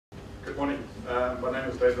Good morning. My name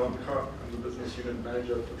is Dave Lontegaard. I'm the business unit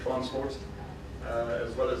manager for transport,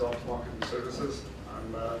 as well as aftermarket and services.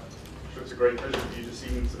 I'm sure it's a great pleasure for you to see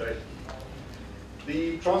me today.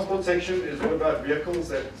 The transport section is all about vehicles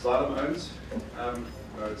that Xylem owns.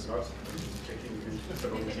 No, it's not.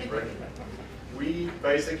 Checking the tea break. We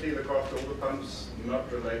basically look after all the pumps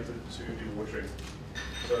not related to the watering.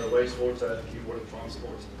 So wastewater, clean water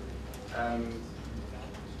transport.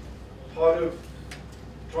 Part of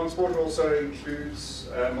transport also includes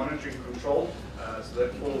monitoring control, so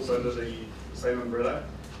that falls under the same umbrella.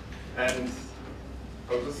 And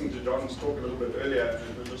I was listening to John's talk a little bit earlier, and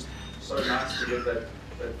it was just so nice to get that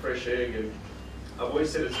fresh air again. I've always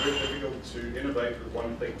said it's very difficult to innovate with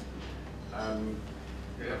one thing.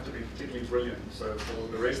 You have to be particularly brilliant. So for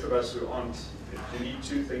the rest of us who aren't, you need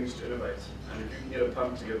two things to innovate. And if you can get a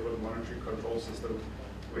pump together with a monitoring control system,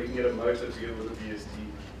 or you can get a motor together with a VSD,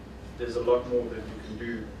 there's a lot more that you can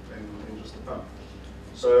do than just a pump.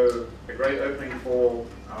 So a great opening for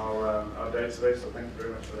our day today, so thank you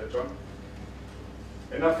very much for that, John.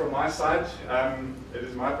 Enough from my side. It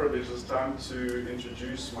is my privilege this time to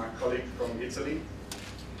introduce my colleague from Italy.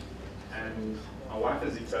 And my wife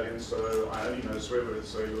is Italian, so I only know swear words,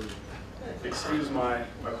 so you'll excuse my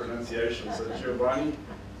pronunciation. So Giovanni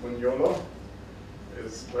Mugnolo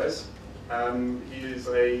is close. He is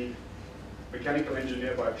a mechanical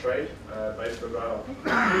engineer by trade, based about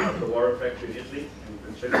the water factory in Italy,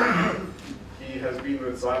 in Chile. He has been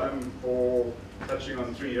with Xylem for touching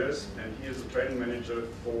on 3 years, and he is the training manager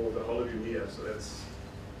for the whole of EMEA, so that's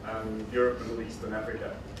Europe, Middle East, and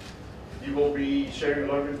Africa. He will be sharing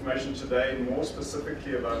a lot of information today, more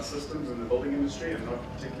specifically about systems in the building industry, and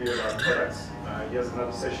not particularly about products. He has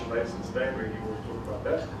another session later today where he will talk about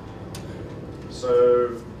that.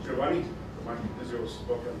 So, Giovanni, the mic is yours.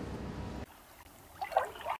 Welcome.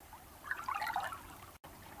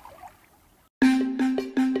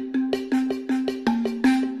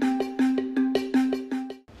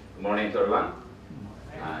 Good morning to everyone.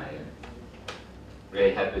 I'm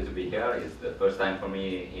really happy to be here. It's the first time for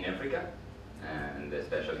me in Africa, and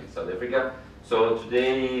especially in South Africa. So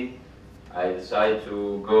today I decided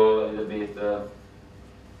to go a little bit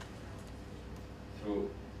through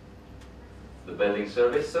the building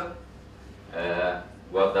service.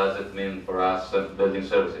 What does it mean for us, building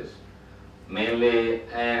services? Mainly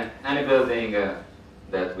any building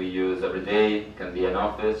that we use every day. Can be an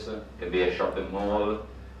office, can be a shopping mall,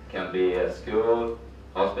 can be a school,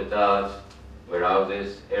 hospitals,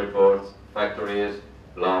 warehouses, airports, factories,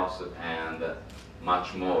 blocks, and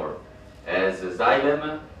much more. As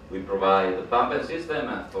Xylem, we provide a pumping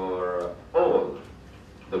system for all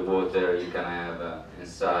the water you can have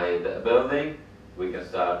inside a building. We can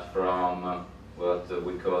start from what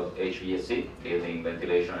we call HVAC, heating,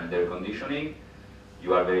 ventilation, and air conditioning.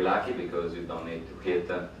 You are very lucky because you don't need to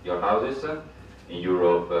heat your houses. In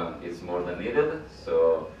Europe, it's more than needed.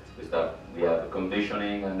 So we have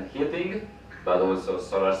conditioning and heating, but also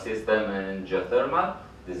solar system and geothermal.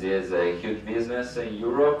 This is a huge business in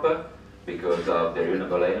Europe because of the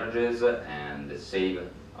renewable energies and the save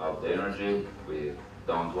of the energy. We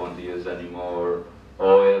don't want to use any more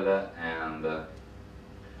oil and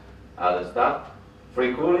other stuff.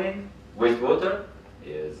 Free cooling, wastewater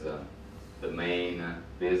is the main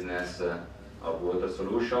business of water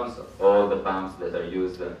solutions. All the pumps that are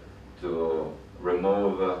used to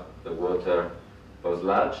remove the water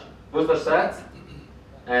post-sludge, booster sets,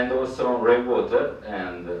 and also rainwater,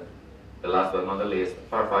 and the last but not the least,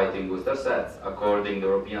 firefighting booster sets according to the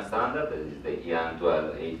European standard, that is the EN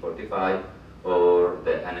 12845, or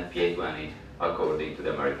the NFPA 20 according to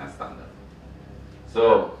the American standard.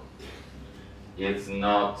 So it's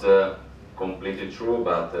not completely true,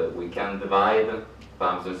 but we can divide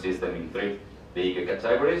pumps and system in 3 big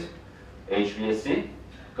categories: HVAC,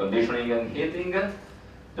 conditioning and heating.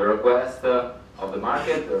 The request of the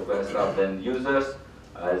market, the request of the end users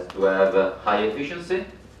is to have high efficiency.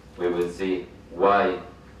 We will see why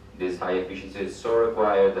this high efficiency is so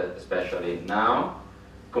required, especially now.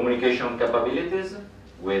 Communication capabilities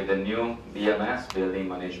with the new BMS, building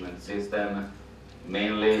management system.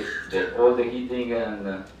 Mainly all the heating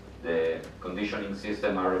and the conditioning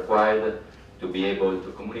system are required to be able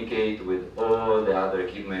to communicate with all the other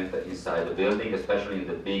equipment inside the building, especially in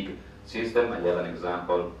the big system. I have an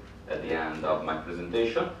example at the end of my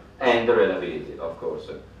presentation. And the reliability, of course.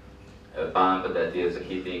 A pump that is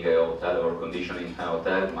heating a hotel or conditioning a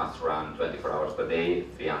hotel must run 24 hours per day,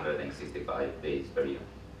 365 days per year.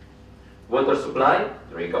 Water supply,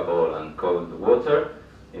 drinkable and cold water.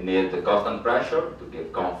 You need the constant pressure to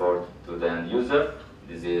give comfort to the end user.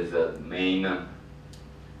 This is the main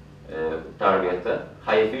target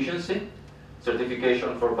high efficiency,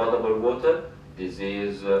 certification for potable water. This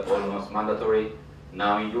is almost mandatory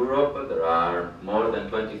now in Europe. There are more than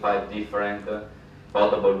 25 different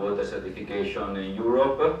potable water certification in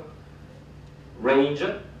Europe. Range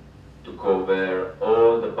to cover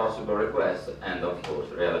all the possible requests, and of course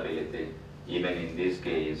reliability. Even in this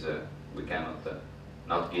case, we cannot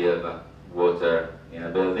not give water in a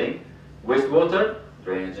building. Wastewater,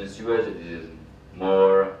 drainage and sewage, this is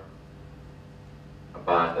more a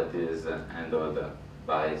part that is handled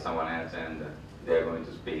by someone else, and they're going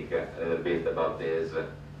to speak a little bit about this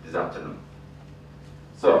this afternoon.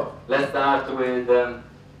 So let's start with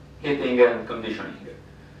heating and conditioning.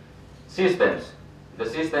 Systems. The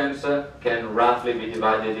systems can roughly be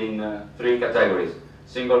divided in three categories.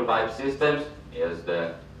 Single pipe systems is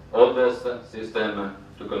the oldest system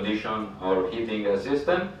to condition or heating a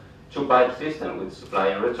system. Two pipe system with supply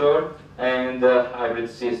and return, and hybrid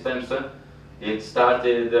systems. It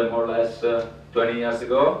started more or less 20 years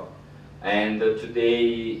ago, and today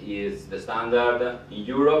is the standard in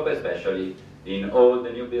Europe, especially in all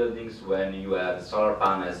the new buildings when you have solar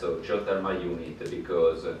panels or geothermal unit,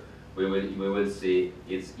 because we will see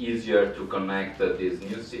it's easier to connect this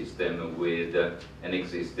new system with an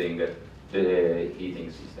existing heating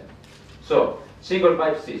system. So, single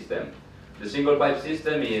pipe system. The single pipe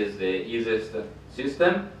system is the easiest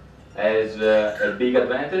system, has a big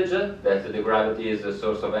advantage that the gravity is a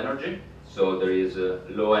source of energy, so there is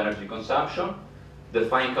low energy consumption. The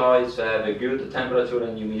fine coils have a good temperature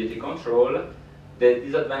and humidity control. The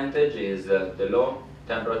disadvantage is the low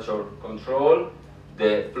temperature control,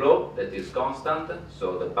 the flow that is constant,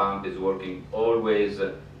 so the pump is working always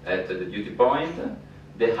at the duty point,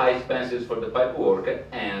 the high expenses for the pipe work,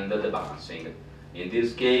 and the balancing. In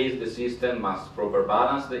this case, the system must proper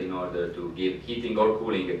balance in order to give heating or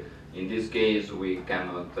cooling. In this case, we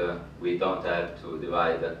don't have to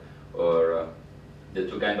divide the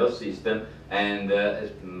two kind of system, and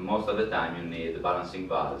most of the time you need balancing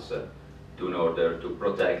valves in order to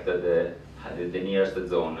protect the nearest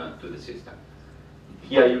zone to the system.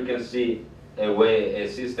 Here you can see a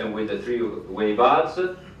system with the three-way valves.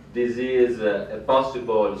 This is a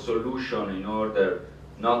possible solution in order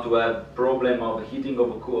not to have problem of heating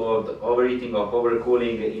of overheating or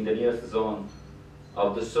overcooling in the nearest zone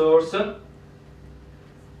of the source,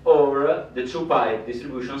 or the two-pipe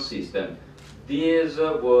distribution system. This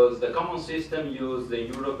was the common system used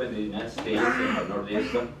in Europe and the United States in the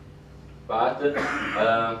Northeast part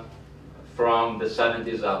from the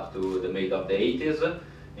 70s up to the mid of the 80s.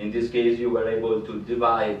 In this case, you were able to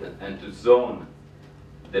divide and to zone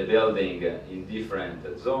the building in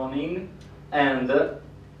different zoning, and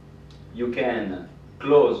you can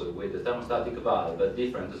close with the thermostatic valve a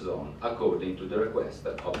different zone according to the request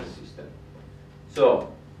of the system.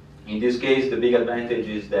 So, in this case, the big advantage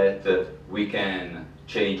is that we can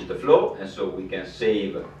change the flow, and so we can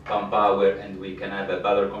save pump power and we can have a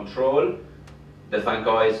better control. The fan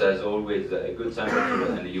coils has always a good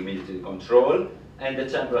temperature and humidity control, and the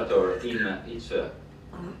temperature in each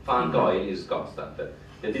fan coil is constant.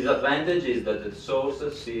 The disadvantage is that the source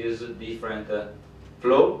sees different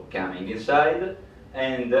flow coming inside,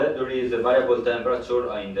 and there is a variable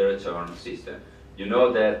temperature in the return system. You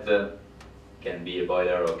know that can be a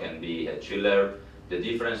boiler or can be a chiller. The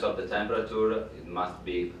difference of the temperature, it must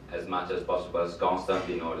be as much as possible as constant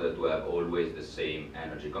in order to have always the same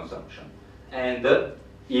energy consumption. And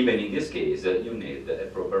even in this case, you need a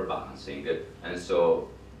proper balancing, and so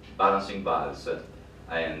balancing valves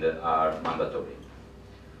are mandatory.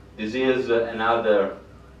 This is another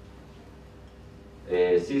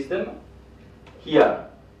system. Here,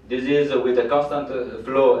 this is with a constant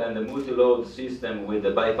flow and a multi-load system with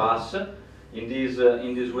the bypass. In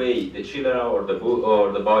this way, the chiller or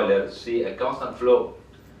the boiler see a constant flow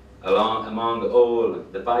among all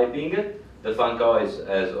the piping. The fan coils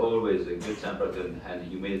has always a good temperature and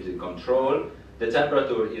humidity control. The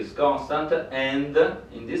temperature is constant, and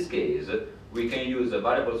in this case, we can use a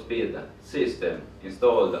variable speed system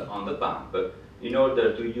installed on the pump in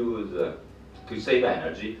order to save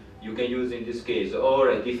energy. You can use in this case or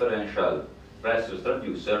a differential pressure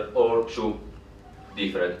transducer or two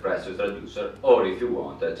different pressure transducer, or if you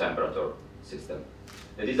want a temperature system.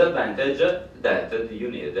 The disadvantage that you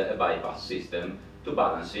need a bypass system to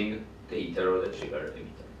balancing the heater or the chiller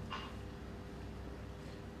emitter.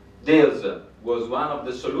 This was one of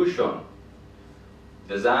the solutions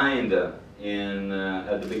designed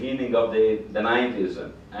at the beginning of the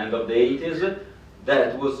 90s and of the 80s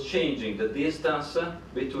that was changing the distance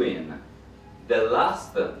between the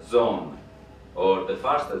last zone or the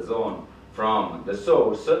first zone from the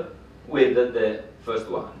source with the first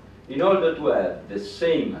one. in order to have the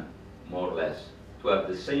same, more or less, to have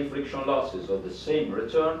the same friction losses or the same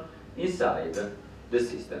return inside the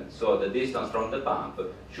system. So the distance from the pump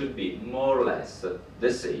should be more or less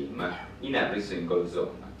the same in every single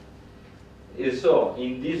zone. So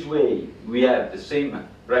in this way we have the same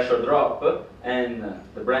pressure drop, and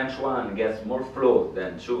the branch 1 gets more flow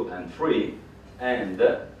than 2 and 3, and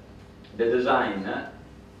the design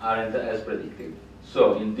aren't as predictive.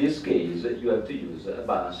 So in this case you have to use a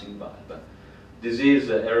balancing valve. This is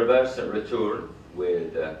a reverse return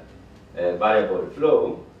with a variable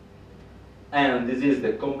flow, and this is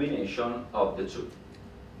the combination of the two.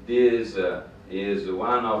 This is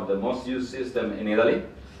one of the most used systems in Italy.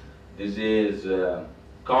 This is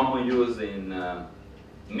common use in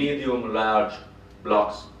medium large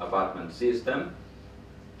blocks apartment system,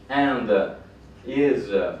 and is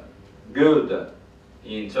good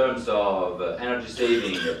in terms of energy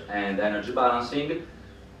saving and energy balancing.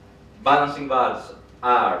 Balancing valves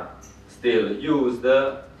are still used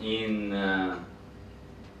in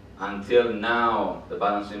until now. The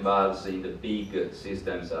balancing valves in the big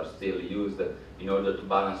systems are still used in order to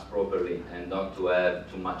balance properly and not to have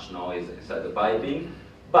too much noise inside the piping.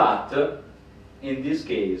 But in this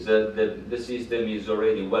case, the system is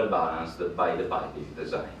already well balanced by the piping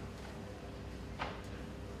design.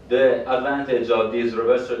 The advantage of this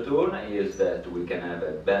reverse return is that we can have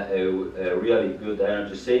a really good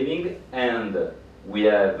energy saving, and we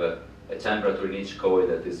have a temperature in each coil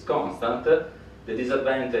that is constant. The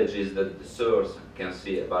disadvantage is that the source can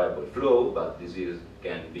see a variable flow, but this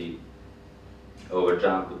can be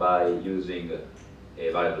overjumped by using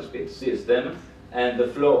a variable speed system, and the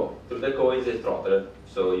flow through the coils is throttled,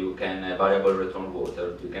 so you can have variable return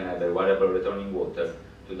water, you can have a variable returning water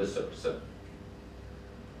to the source.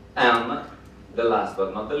 And the last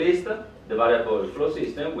but not the least, the variable flow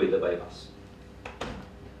system with the bypass.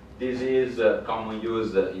 This is common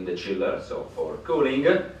use in the chiller, so for cooling.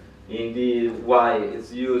 Why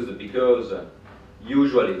it's used? Because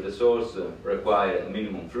usually the source requires a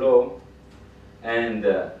minimum flow, and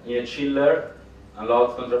in a chiller,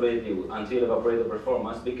 unlocked controllability until evaporator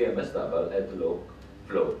performance became stable at low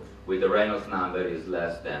flow, with the Reynolds number is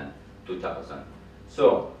less than 2000.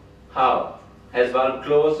 So how? As valve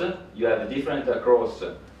close, you have a different head across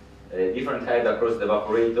the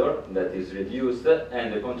evaporator that is reduced,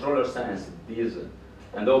 and the controller senses this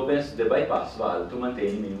and opens the bypass valve to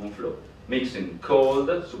maintain minimum flow, mixing cold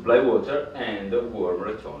supply water and warm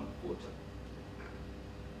return water.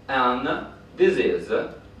 And this is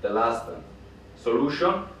the last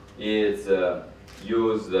solution. It's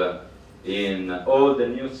used in all the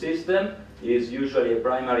new system. Is usually a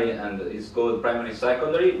primary, and it's called primary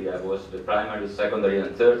secondary. We have also the primary, secondary,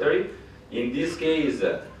 and tertiary. In this case,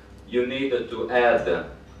 you need to add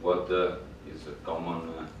what is common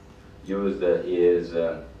used is,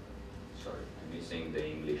 sorry, I'm missing the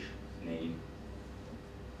English name,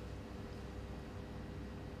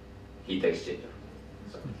 heat exchanger.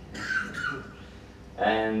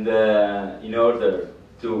 And in order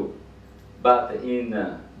to, but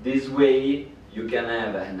in this way, you can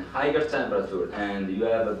have a higher temperature, and you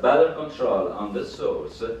have a better control on the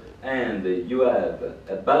source, and you have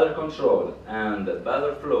a better control and a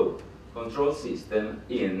better flow control system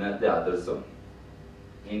in the other zone.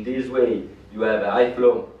 In this way, you have a high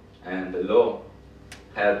flow and a low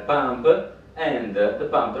head pump, and the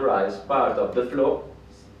pump derives part of the flow,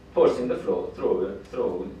 forcing the flow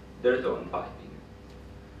through the return piping.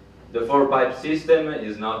 The 4-pipe system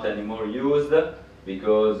is not anymore used,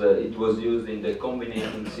 because it was used in the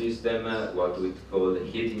combination system, what we call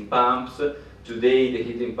heating pumps. Today the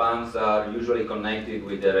heating pumps are usually connected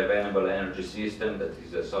with a renewable energy system, that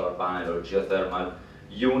is a solar panel or geothermal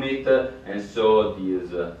unit, and so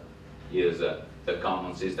this is the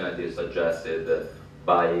common system that is suggested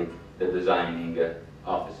by the designing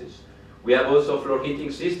offices. We have also floor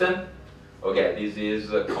heating system. Okay, this is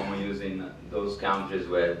common use in those countries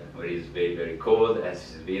where it is very, very cold, as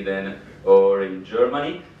Sweden or in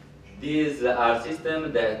Germany. These are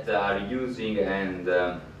systems that are using and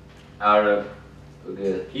are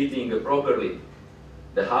heating properly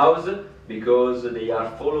the house, because they are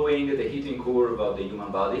following the heating curve of the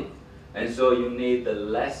human body, and so you need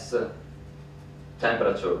less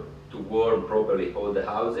temperature to warm properly all the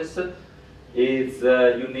houses.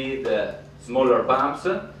 You need smaller pumps.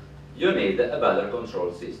 You need a better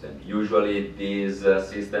control system. Usually these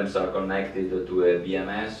systems are connected to a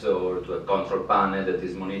BMS or to a control panel that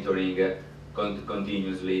is monitoring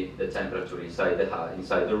continuously the temperature inside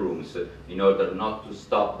the rooms, in order not to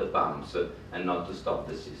stop the pumps and not to stop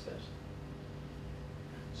the systems.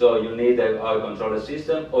 So you need an oil controller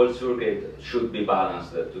system. All circuit should be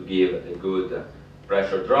balanced to give a good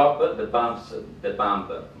pressure drop. The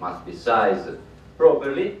pump must be sized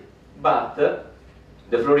properly, but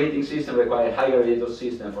the floor heating system requires higher radiator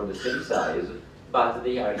system for the same size, but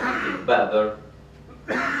they are heating better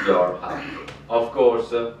your house. Of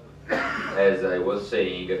course, as I was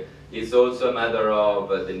saying, it's also a matter of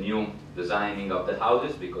the new designing of the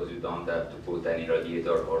houses, because you don't have to put any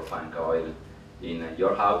radiator or fan coil in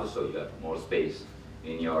your house, so you have more space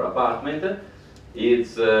in your apartment.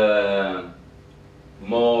 It's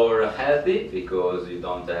more healthy because you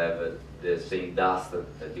don't have the same dust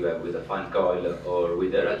that you have with a fan coil or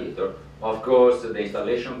with a radiator. Of course, the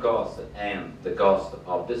installation cost and the cost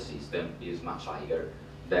of the system is much higher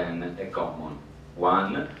than a common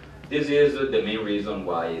one. This is the main reason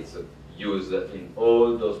why it's used in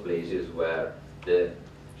all those places where the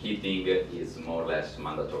heating is more or less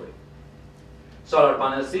mandatory. Solar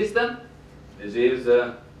panel system. This is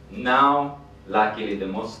now, luckily, the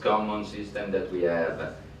most common system that we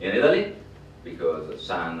have in Italy, because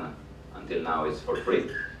sun until now is for free.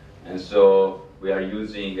 And so we are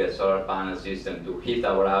using a solar panel system to heat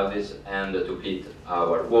our houses and to heat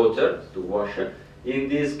our water, to wash. In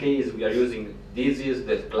this case, we are using, this is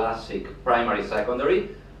the classic primary secondary.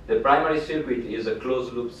 The primary circuit is a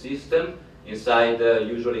closed loop system. Inside,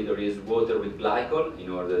 usually there is water with glycol in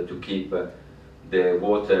order to keep the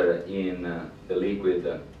water in the liquid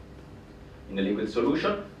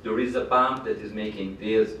solution. There is a pump that is making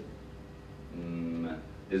this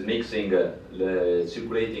mixing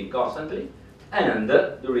circulating constantly, and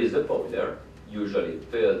there is a boiler, usually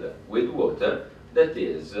filled with water, that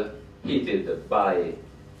is heated by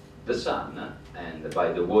the sun and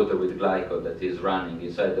by the water with glycol that is running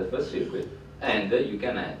inside the first circuit, and you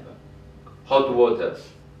can have hot water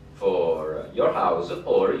for your house,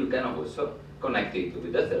 or you can also connect it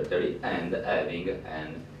with the tertiary and having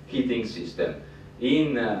an heating system.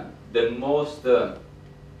 In the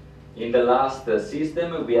last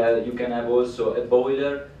system, you can have also a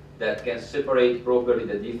boiler that can separate properly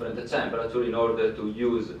the different temperature in order to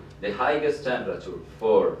use the highest temperature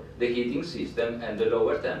for the heating system and the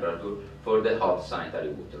lower temperature for the hot sanitary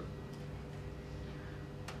water.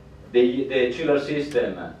 The chiller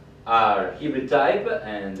system are hybrid type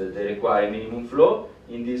and they require minimum flow.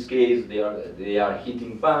 In this case, they are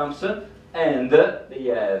heating pumps, and they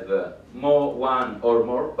have one or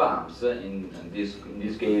more pumps. In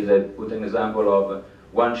this case, I put an example of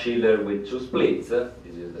one chiller with 2 splits.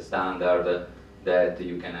 This is the standard that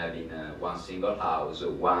you can have in one single house,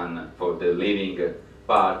 one for the living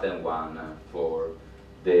part and one for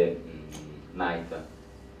the night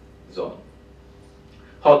zone.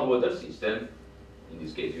 Hot water system, in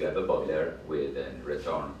this case you have a boiler with a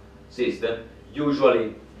return system.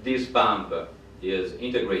 Usually this pump is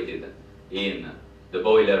integrated in the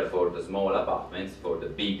boiler for the small apartments. For the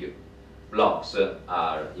big blocks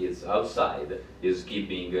is outside, is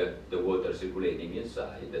keeping the water circulating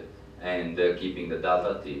inside and keeping the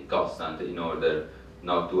delta T constant in order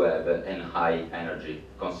not to have a high energy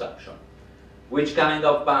consumption. Which kind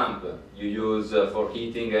of pump you use for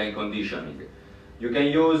heating and conditioning? You can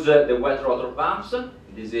use the wet rotor pumps.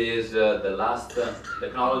 This is the last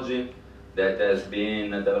technology that has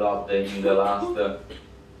been developed in the last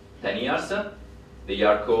 10 years. They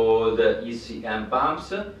are called ECM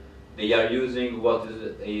pumps. They are using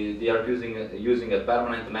using a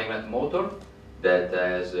permanent magnet motor that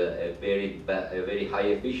has a very high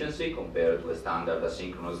efficiency compared to a standard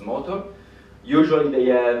asynchronous motor. Usually they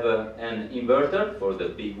have an inverter for the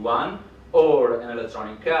big one, or an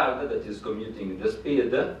electronic card that is commuting the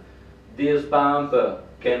speed. This pump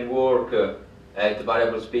can work at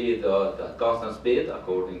variable speed or at constant speed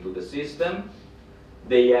according to the system.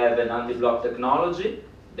 They have an anti-block technology.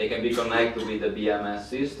 They can be connected with the BMS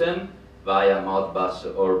system via Modbus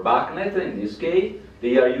or BACnet. In this case,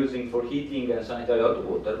 they are using for heating and sanitary hot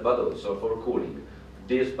water, but also for cooling.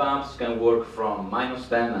 These pumps can work from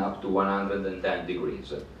 -10 up to 110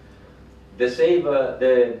 degrees.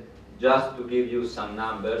 Just to give you some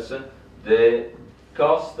numbers, the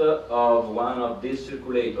cost of one of these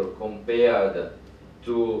circulators compared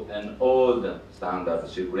to an old standard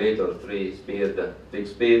circulator, 3-speed,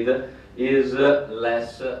 fixed speed, is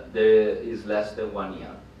less than 1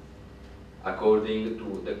 year, according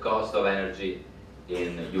to the cost of energy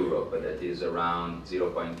in Europe, that is around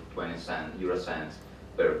 0.20 euro cents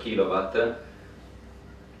per kilowatt.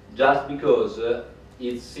 Just because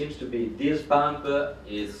it seems to be this pump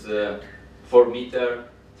is 4 meter,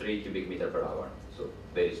 3 cubic meter per hour, so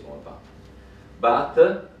very small pump. But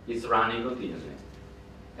it's running continuously,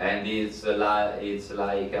 and it's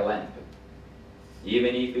like a lamp.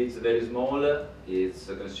 Even if it's very small, it's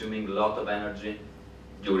consuming a lot of energy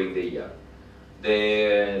during the year.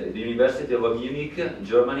 The University of Munich in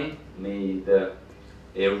Germany made a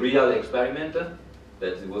real experiment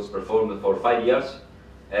that was performed for 5 years.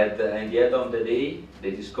 At the end of the day,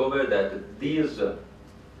 they discovered that this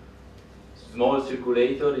small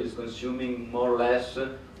circulator is consuming more or less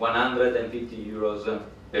 150 euros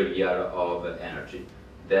per year of energy.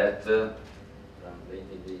 That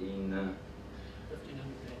translated in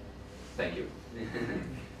thank you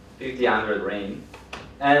 1500 rain,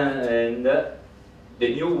 and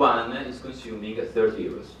the new one is consuming 30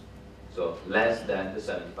 euros, so less than the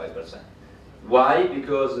 75%. Why?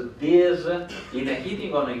 Because this, in a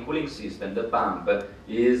heating or a cooling system, the pump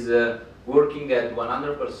is working at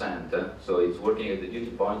 100%, so it's working at the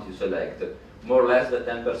duty point you select, more or less the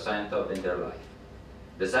 10% of the entire life.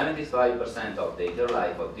 The 75% of the entire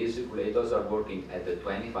life of these circulators are working at the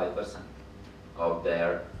 25% of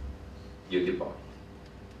their duty point.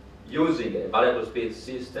 Using a variable speed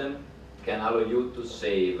system can allow you to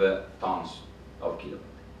save tons of kilowatts.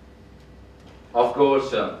 Of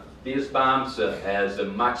course, these pumps has a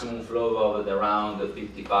maximum flow of around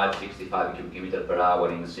 55-65 cubic meters per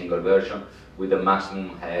hour in a single version, with a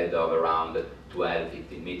maximum head of around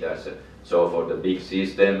 12-15 meters. So for the big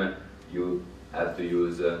system, you have to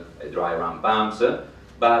use a dry run pumps.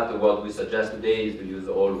 But what we suggest today is to use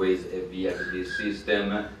always a VFD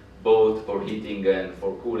system, both for heating and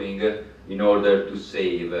for cooling, in order to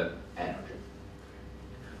save energy.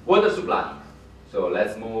 Water supply. So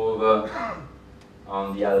let's move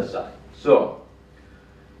on the other side. So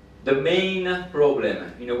the main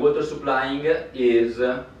problem in a water supplying is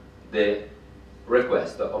the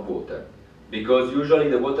request of water, because usually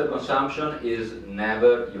the water consumption is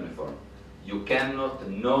never uniform. You cannot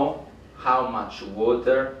know how much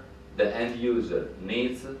water the end user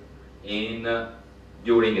needs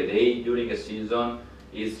during a day, during a season.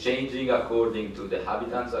 Is changing according to the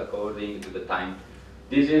habitats, according to the time.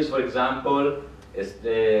 This is, for example, a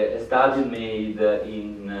study made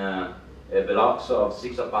in blocks of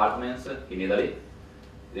 6 apartments in Italy.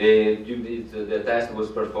 The test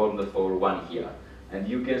was performed for 1 year. And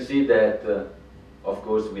you can see that, of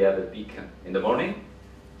course, we have a peak in the morning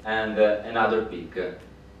and another peak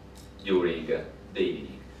during the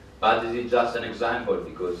evening. But this is just an example,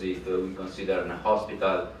 because if we consider a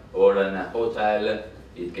hospital or a hotel,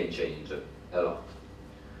 it can change a lot.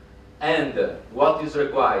 And what is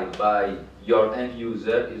required by your end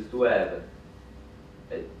user is to have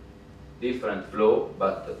a different flow,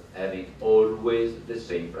 but having always the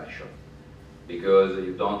same pressure, because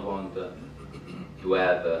you don't want to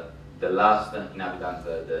have the last inhabitant,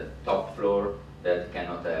 the top floor, that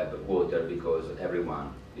cannot have water, because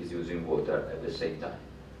everyone is using water at the same time.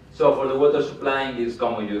 So for the water supplying, is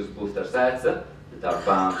common use booster sets that are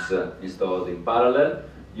pumps installed in parallel.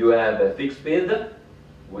 You have a fixed speed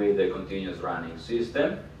with a continuous running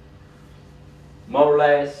system. More or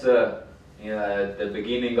less, at the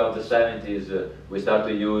beginning of the 70s, we started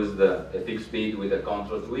to use a fixed speed with a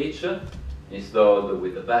control switch installed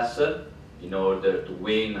with the vessel in order to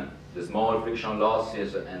win the small friction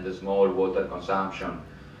losses and the small water consumption,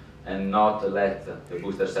 and not let the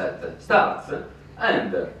booster set start.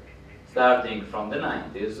 And starting from the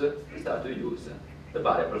 90s, we start to use the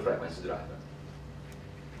variable frequency driver.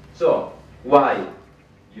 So, why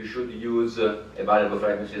you should use a variable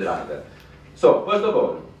frequency driver? So, first of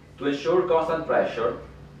all, to ensure constant pressure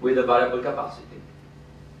with a variable capacity.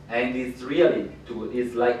 And it's really,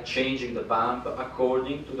 it's like changing the pump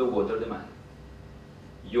according to the water demand.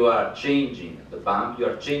 You are changing the pump, you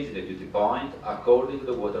are changing the duty point according to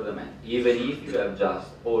the water demand, even if you have just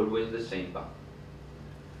always the same pump.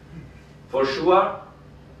 For sure,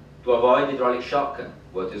 to avoid hydraulic shock,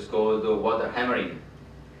 what is called water hammering.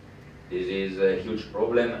 This is a huge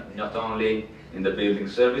problem, not only in the building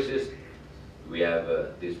services. We have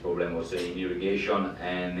this problem also in irrigation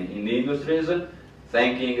and in the industries,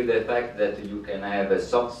 thanking the fact that you can have a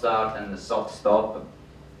soft start and a soft stop.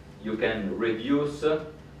 You can reduce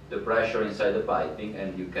the pressure inside the piping,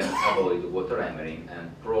 and you can avoid water hammering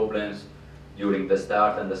and problems during the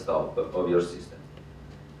start and the stop of your system.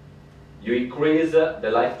 You increase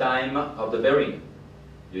the lifetime of the bearing.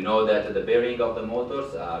 You know that the bearing of the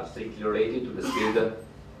motors are strictly related to the speed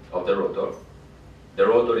of the rotor. The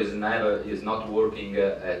rotor is not working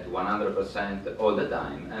at 100% all the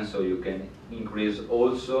time, and so you can increase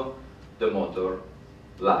also the motor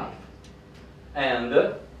life.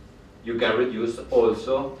 And you can reduce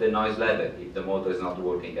also the noise level. If the motor is not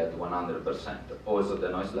working at 100%, also the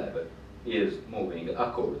noise level is moving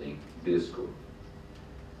according to this curve.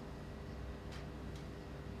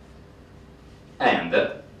 And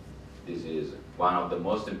this is one of the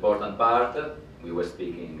most important part, we were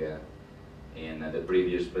speaking in the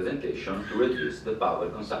previous presentation, to reduce the power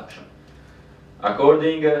consumption.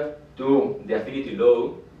 According to the affinity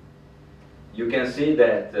law, you can see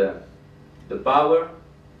that the power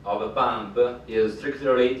of a pump is strictly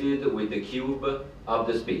related with the cube of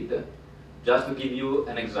the speed. Just to give you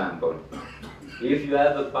an example, if you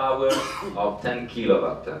have a power of 10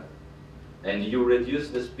 kilowatt and you reduce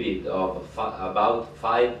the speed of about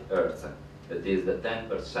 5 hertz, that is the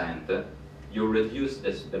 10%, you reduce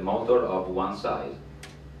the motor of one size.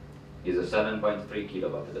 Is a 7.3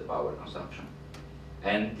 kilowatt the power consumption.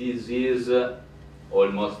 And this is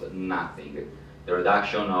almost nothing. The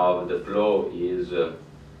reduction of the flow is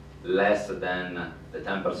less than the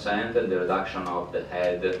 10%, and the reduction of the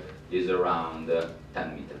head is around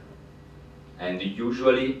 10 meters. And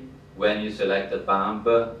usually, when you select a pump,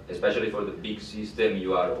 especially for the big system,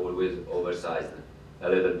 you are always oversized a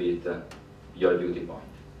little bit your duty point.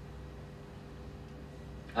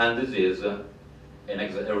 And this is a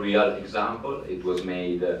real example. It was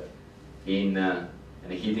made in a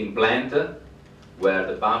heating plant where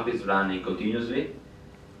the pump is running continuously,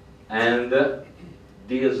 and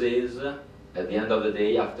this is, at the end of the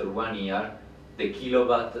day, after 1 year, the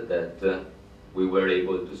kilowatt that we were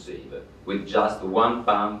able to save with just one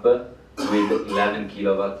pump with 11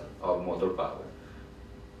 kilowatt of motor power.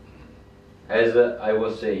 As I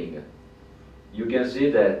was saying, you can see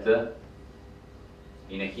that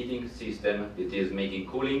in a heating system it is making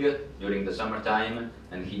cooling during the summertime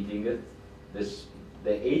and heating the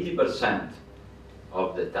 80%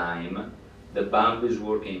 of the time the pump is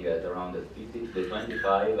working at around the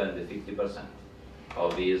 25 and the 50%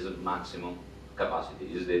 of his maximum capacity,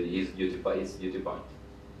 is his duty point.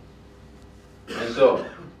 And so,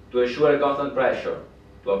 to ensure a constant pressure,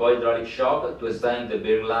 to avoid hydraulic shock, to extend the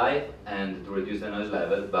bearing life and to reduce the noise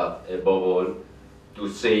level, but above all, to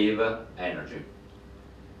save energy.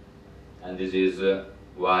 And this is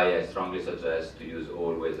why I strongly suggest to use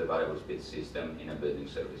always a variable speed system in a building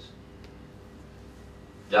service.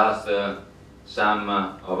 Just some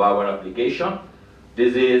of our application.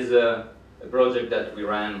 This is a project that we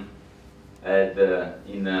ran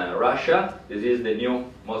in Russia. This is the new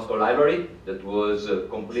Moscow library that was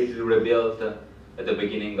completely rebuilt at the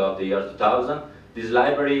beginning of the year 2000. This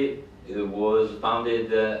library was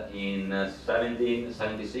founded in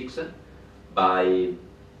 1776 by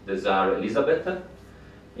the Tsar Elizabeth.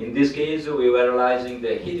 In this case, we were realizing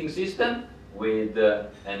the heating system with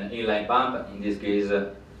an inline pump. In this case,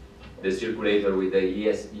 the circulator with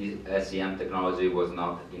the SEM technology was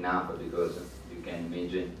not enough, because you can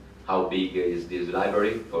imagine how big is this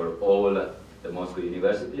library for all the Moscow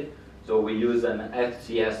University. So we use an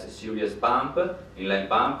FCS series pump, inline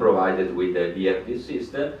pump, provided with the VFD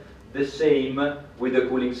system. The same with the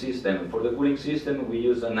cooling system. For the cooling system, we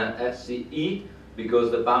use an FCE, because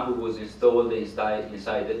the pump was installed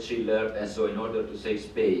inside the chiller, and so in order to save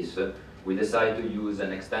space, we decided to use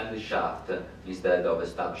an extended shaft instead of a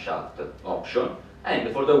stub shaft option.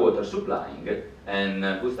 And for the water supplying and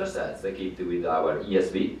booster sets equipped with our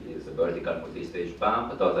ESV, is a vertical multi-stage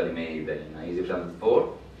pump, totally made in EasyFlow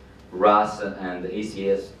 4, RAS and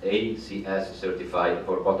ACS certified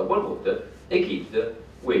for potable water, equipped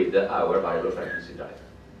with our variable frequency driver.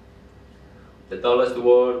 The tallest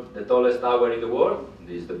tower in the world,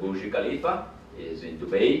 this is the Burj Khalifa, is in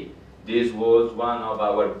Dubai. This was one of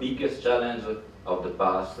our biggest challenges of the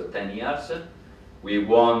past 10 years. We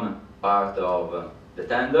won part of the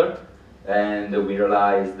tender, and we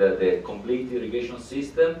realized that the complete irrigation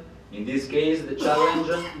system, in this case the challenge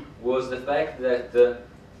was the fact that the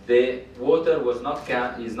water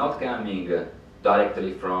is not coming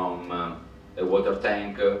directly from a water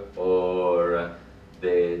tank or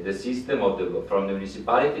the system from the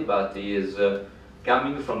municipality, but is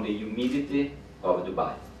coming from the humidity of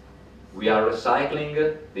Dubai. We are recycling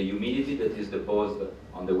the humidity that is deposited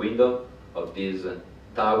on the window of this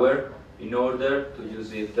tower in order to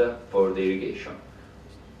use it for the irrigation.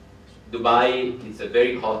 Dubai is a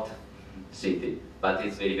very hot city, but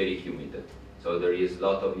it's very, very humid. So there is a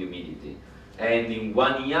lot of humidity. And in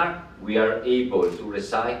 1 year, we are able to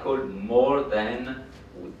recycle more than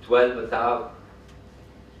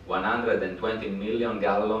 120 million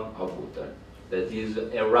gallons of water. That is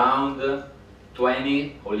around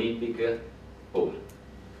 20 Olympic pools.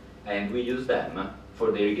 And we use them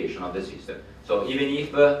for the irrigation of the system. So even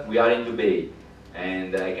if we are in Dubai,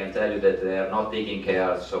 and I can tell you that they are not taking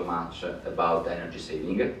care so much about energy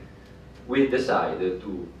saving, we decided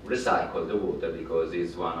to recycle the water because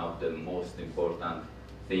it's one of the most important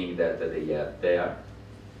things that they have there.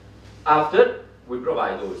 After, we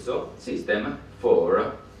provide also system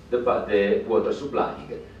for the water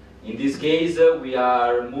supplying. In this case, we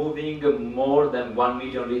are moving more than 1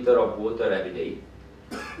 million liters of water every day.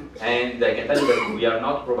 And I can tell you that we are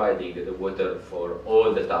not providing the water for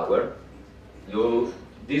all the tower.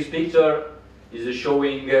 This picture is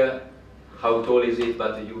showing how tall is it,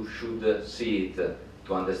 but you should see it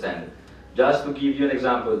to understand. Just to give you an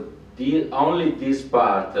example, only this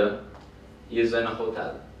part is a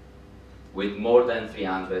hotel with more than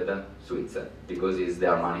 300 suites, because it's the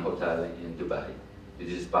Armani Hotel in Dubai.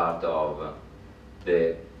 This is part of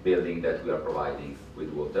the building that we are providing with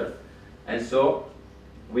water. And so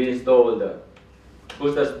we installed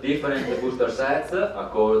different booster sets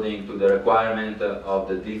according to the requirement of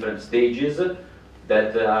the different stages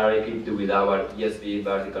that are equipped with our ESP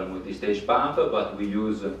vertical multi-stage pump, but we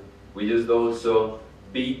used also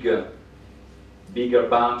bigger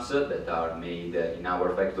pumps that are made in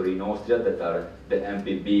our factory in Austria, that are the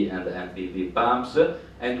MPB and the MPV pumps,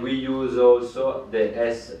 and we use also the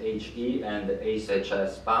SHE and the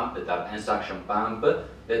SHS pump, that are suction pump,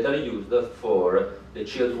 that are used for the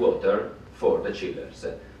chilled water for the chillers.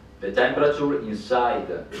 The temperature inside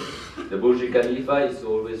the Burj Khalifa is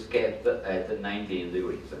always kept at 19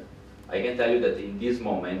 degrees. I can tell you that in this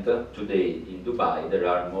moment, today in Dubai, there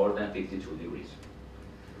are more than 52 degrees.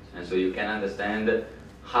 And so you can understand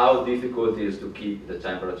how difficult it is to keep the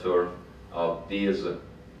temperature of this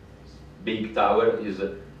big tower. Is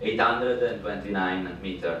 829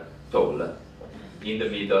 meters tall in the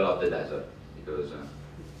middle of the desert, because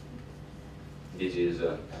this is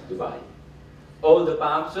Dubai. All the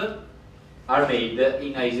pumps are made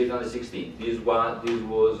in ISO 316. This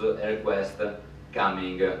was a request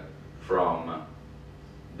coming from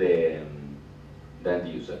the end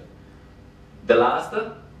user. The last,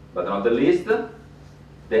 but not the least,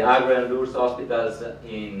 the Agro and Lourdes hospitals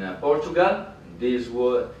in Portugal.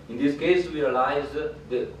 In this case, we realized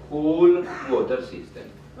the whole water system.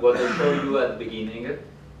 What I showed you at the beginning,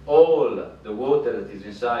 all the water that is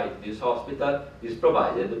inside this hospital is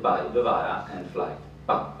provided by the Vara and Flight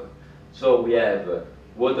pump. So we have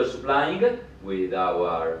water supplying with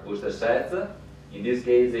our booster sets. In this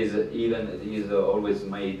case, is always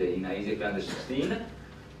made in ISO 316.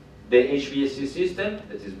 The HVAC system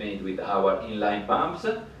that is made with our inline pumps,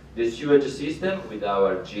 the sewage system with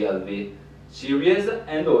our GLV series,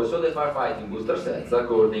 and also the firefighting booster sets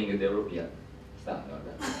according to the European standard.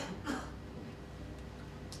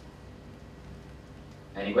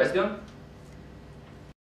 Any question?